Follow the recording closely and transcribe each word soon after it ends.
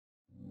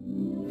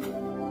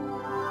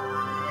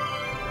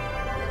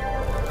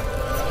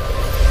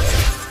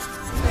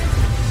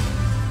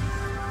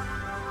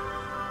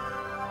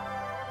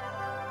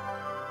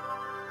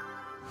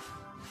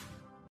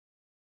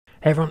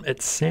Hey everyone,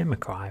 it's Sam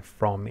Mackay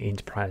from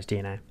Enterprise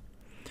DNA.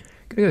 I'm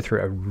going to go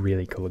through a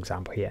really cool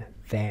example here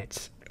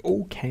that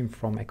all came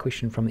from a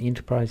question from the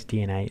Enterprise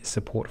DNA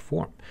support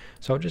forum.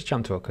 So I'll just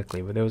jump to it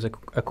quickly. There was a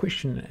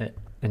question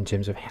in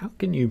terms of how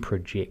can you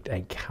project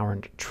a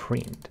current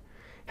trend?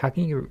 How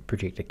can you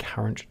project a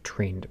current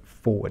trend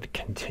forward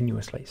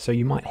continuously? So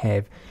you might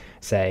have,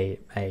 say,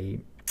 a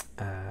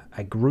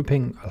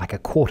grouping like a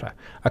quarter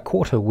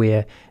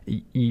where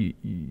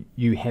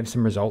you have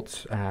some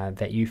results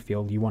that you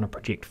feel you want to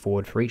project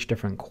forward for each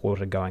different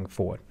quarter going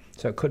forward.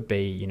 So it could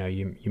be,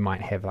 you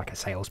might have like a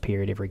sales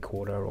period every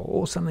quarter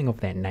or something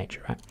of that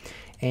nature, right?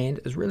 And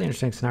it's a really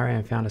interesting scenario,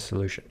 and found a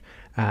solution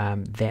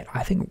that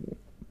I think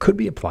could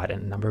be applied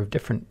in a number of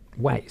different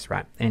ways,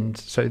 right? And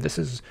so this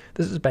is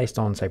based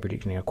on, say,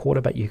 projecting a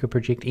quarter, but you could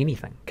project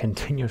anything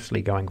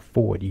continuously going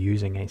forward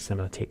using a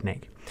similar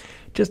technique.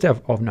 Just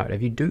of note,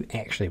 if you do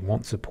actually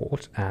want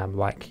support,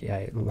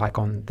 like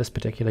on this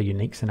particular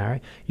unique scenario,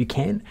 you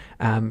can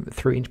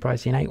through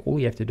Enterprise DNA. All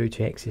you have to do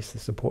to access the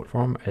support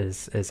forum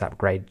is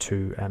upgrade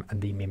to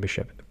the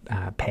membership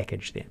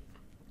package there.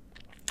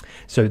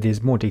 So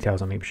there's more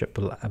details on membership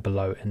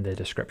below in the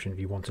description if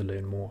you want to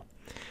learn more.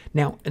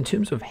 Now, in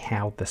terms of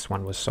how this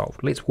one was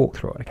solved, let's walk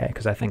through it, okay?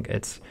 Because I think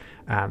it's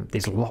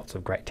there's lots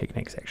of great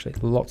techniques, actually,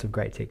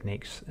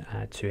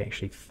 to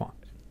actually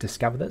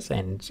discover this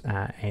and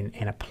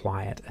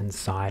apply it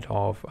inside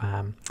of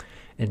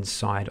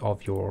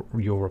your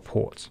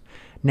reports.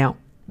 Now,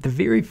 the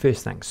very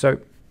first thing. So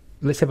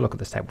let's have a look at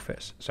this table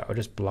first. So I'll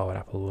just blow it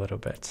up a little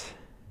bit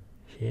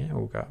here.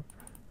 We'll go.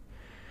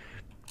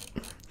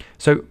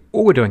 So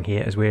all we're doing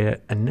here is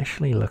we're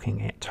initially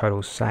looking at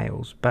total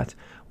sales, but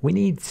we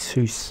need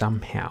to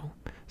somehow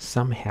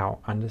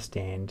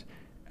understand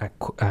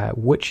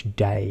which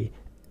day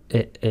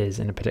it is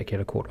in a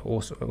particular quarter,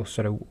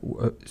 so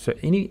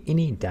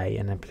any day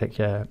in a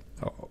particular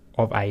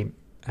of a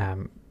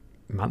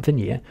month and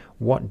year.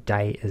 What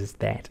day is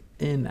that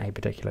in a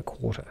particular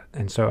quarter?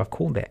 And so I've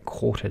called that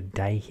quarter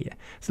day here.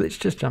 So let's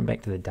just jump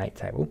back to the date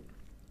table.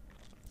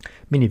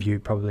 Many of you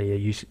probably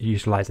are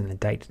utilizing the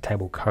date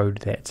table code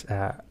that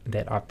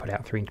I've put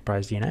out through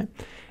Enterprise DNA.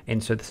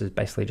 And so this is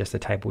basically just a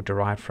table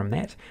derived from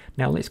that.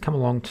 Now let's come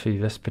along to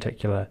this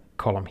particular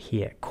column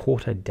here,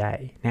 quarter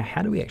day. Now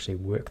how do we actually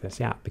work this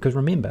out? Because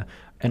remember,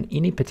 in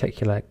any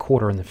particular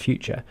quarter in the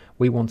future,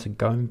 we want to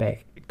go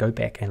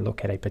back and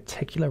look at a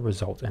particular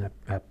result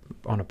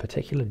on a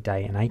particular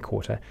day in a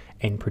quarter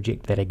and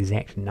project that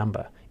exact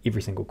number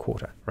every single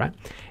quarter, right?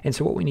 And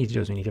so what we need to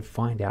do is we need to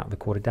find out the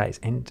quarter days.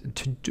 And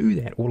to do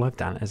that, all I've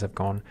done is I've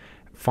gone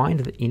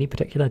find any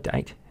particular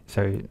date.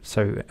 So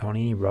on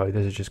any row,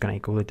 this is just going to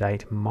equal the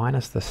date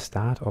minus the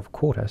start of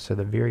quarter, so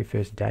the very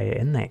first day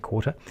in that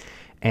quarter,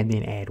 and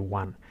then add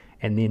 1.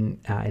 And then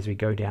as we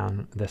go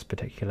down this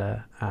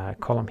particular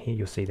column here,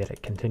 you'll see that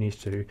it continues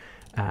to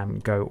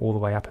go all the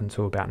way up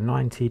until about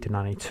 90 to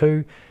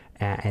 92,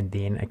 and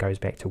then it goes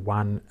back to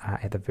 1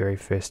 at the very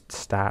first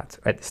start,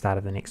 at the start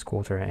of the next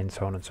quarter, and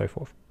so on and so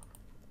forth.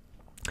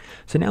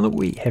 So now that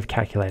we have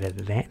calculated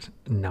that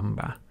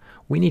number,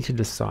 we need to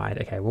decide,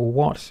 okay, well,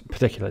 what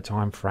particular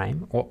time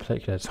frame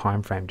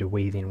do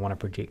we then want to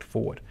project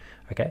forward?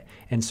 Okay,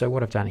 and so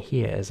what I've done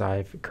here is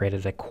I've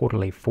created a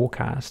quarterly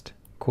forecast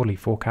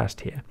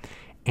here,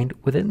 and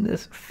within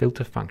this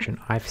filter function,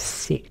 I've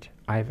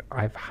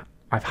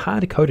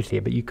hard coded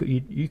here, but you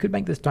could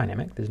make this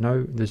dynamic. There's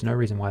no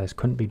reason why this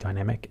couldn't be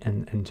dynamic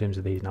in terms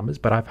of these numbers,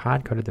 but I've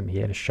hard coded them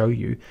here to show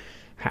you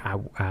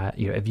how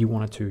if you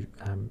wanted to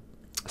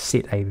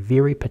set a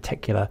very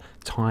particular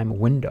time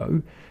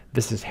window,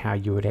 this is how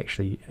you would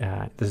actually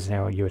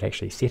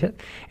set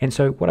it. And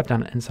so what I've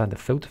done inside the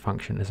filter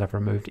function is I've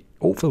removed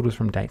all filters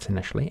from dates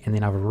initially, and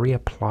then I've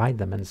reapplied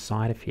them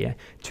inside of here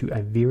to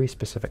a very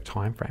specific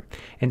time frame.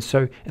 And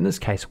so in this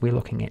case, we're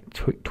looking at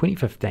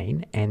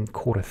 2015 and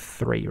quarter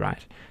 3, right?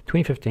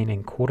 2015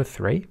 and quarter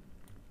 3,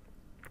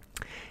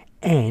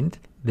 and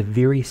the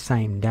very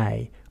same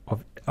day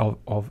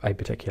of a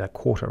particular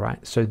quarter,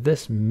 right? So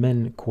this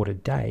min quarter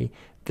day,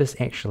 this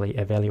actually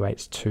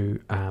evaluates to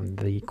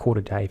the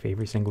quarter day for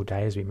every single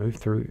day as we move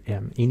through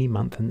any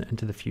month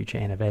into the future,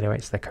 and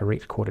evaluates the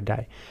correct quarter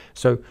day.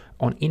 So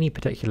on any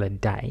particular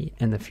day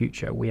in the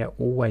future, we are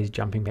always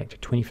jumping back to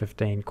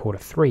 2015 quarter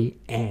 3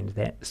 and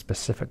that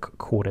specific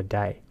quarter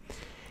day.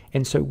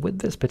 And so with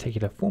this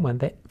particular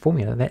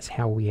formula, that's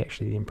how we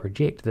actually then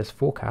project this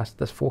forecast.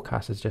 This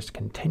forecast is just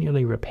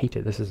continually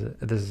repeated. This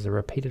is a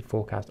repeated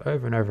forecast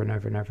over and over and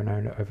over and over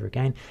and over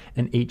again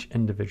in each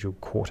individual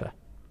quarter.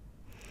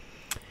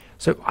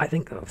 So I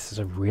think this is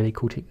a really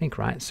cool technique,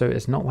 right? So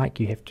it's not like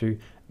you have to,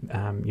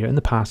 in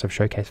the past I've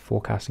showcased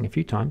forecasting a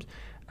few times,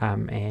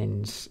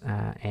 and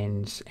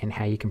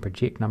how you can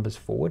project numbers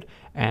forward.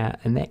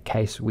 In that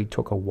case, we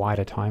took a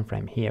wider time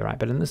frame here, right?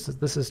 But in this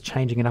is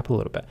changing it up a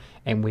little bit,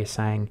 and we're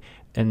saying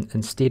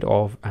instead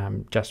of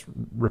just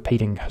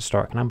repeating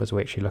historic numbers,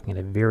 we're actually looking at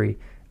a very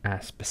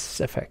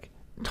specific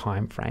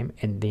time frame,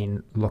 and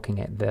then looking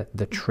at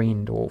the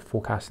trend, or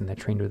forecasting the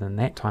trend within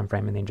that time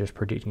frame, and then just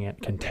projecting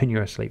it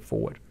continuously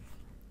forward.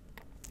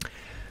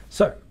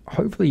 So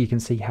hopefully you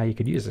can see how you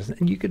could use this,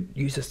 and you could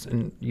use this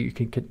and you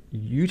could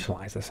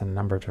utilize this in a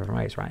number of different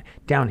ways, right?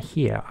 Down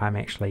here, I'm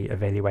actually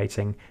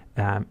evaluating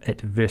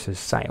it versus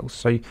sales.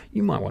 So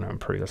you might want to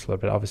improve this a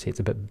little bit. Obviously, it's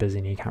a bit busy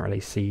and you can't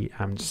really see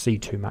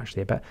too much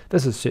there, but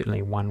this is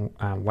certainly one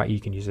way you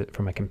can use it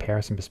from a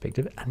comparison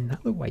perspective.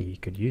 Another way you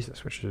could use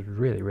this, which is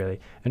really, really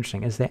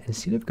interesting, is that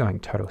instead of going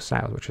total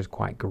sales, which is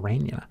quite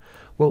granular,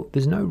 well,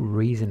 there's no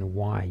reason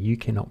why you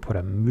cannot put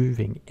a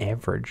moving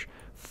average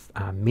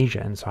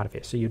measure inside of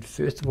it. So you'd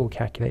first of all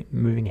calculate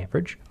moving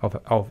average of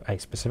a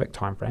specific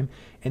time frame,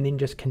 and then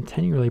just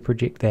continually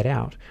project that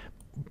out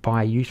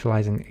by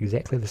utilizing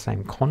exactly the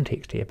same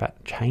context here,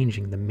 but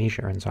changing the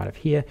measure inside of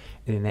here.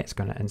 And then that's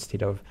going to,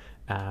 instead of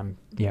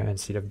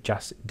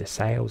just the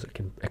sales, it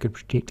could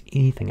project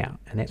anything out.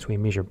 And that's where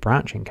measure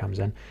branching comes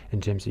in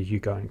terms of you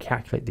go and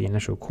calculate the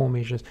initial core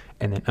measures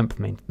and then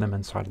implement them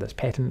inside of this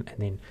pattern, and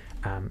then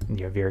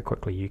very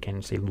quickly you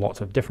can see lots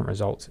of different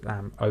results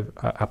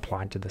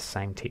applied to the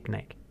same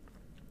technique.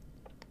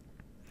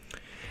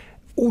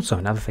 Also,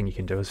 another thing you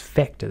can do is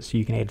factors. So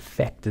you can add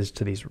factors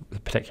to these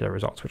particular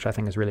results, which I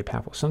think is really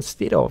powerful. So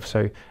instead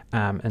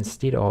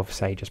of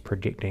say just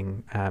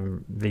projecting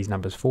these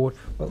numbers forward,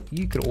 well,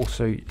 you could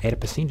also add a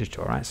percentage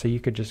to it, right? So you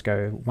could just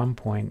go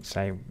 1.12,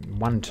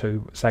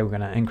 say we're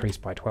going to increase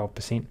by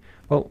 12%.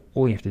 Well,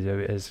 all you have to do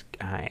is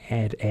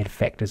add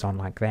factors on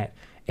like that,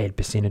 add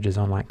percentages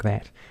on like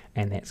that,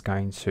 and that's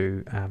going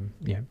to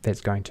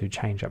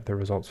change up the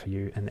results for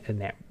you in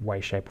that way,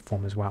 shape, or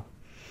form as well.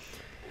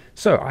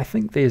 So I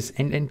think there's,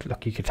 and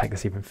look, you could take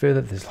this even further.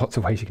 There's lots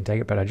of ways you can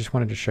take it, but I just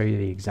wanted to show you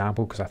the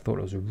example because I thought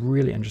it was a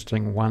really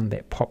interesting one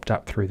that popped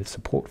up through the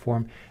support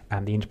forum,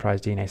 the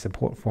Enterprise DNA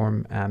support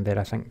forum, that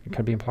I think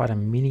could be applied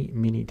in many,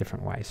 many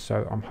different ways.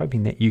 So I'm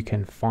hoping that you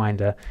can find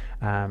that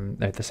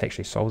this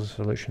actually solves a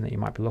solution that you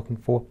might be looking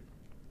for,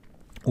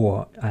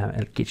 or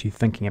it gets you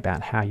thinking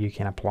about how you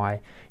can apply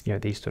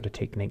these sort of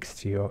techniques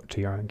to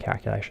your own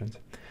calculations.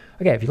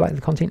 Okay, if you like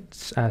the content,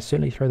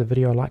 certainly throw the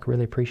video a like.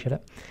 Really appreciate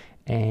it.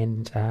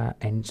 And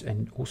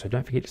also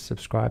don't forget to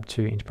subscribe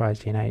to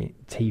Enterprise DNA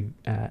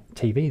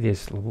TV.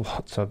 There's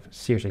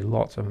seriously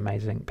lots of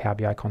amazing Power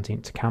BI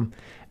content to come,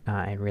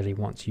 and really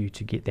wants you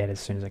to get that as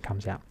soon as it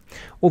comes out.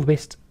 All the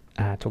best.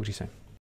 Talk to you soon.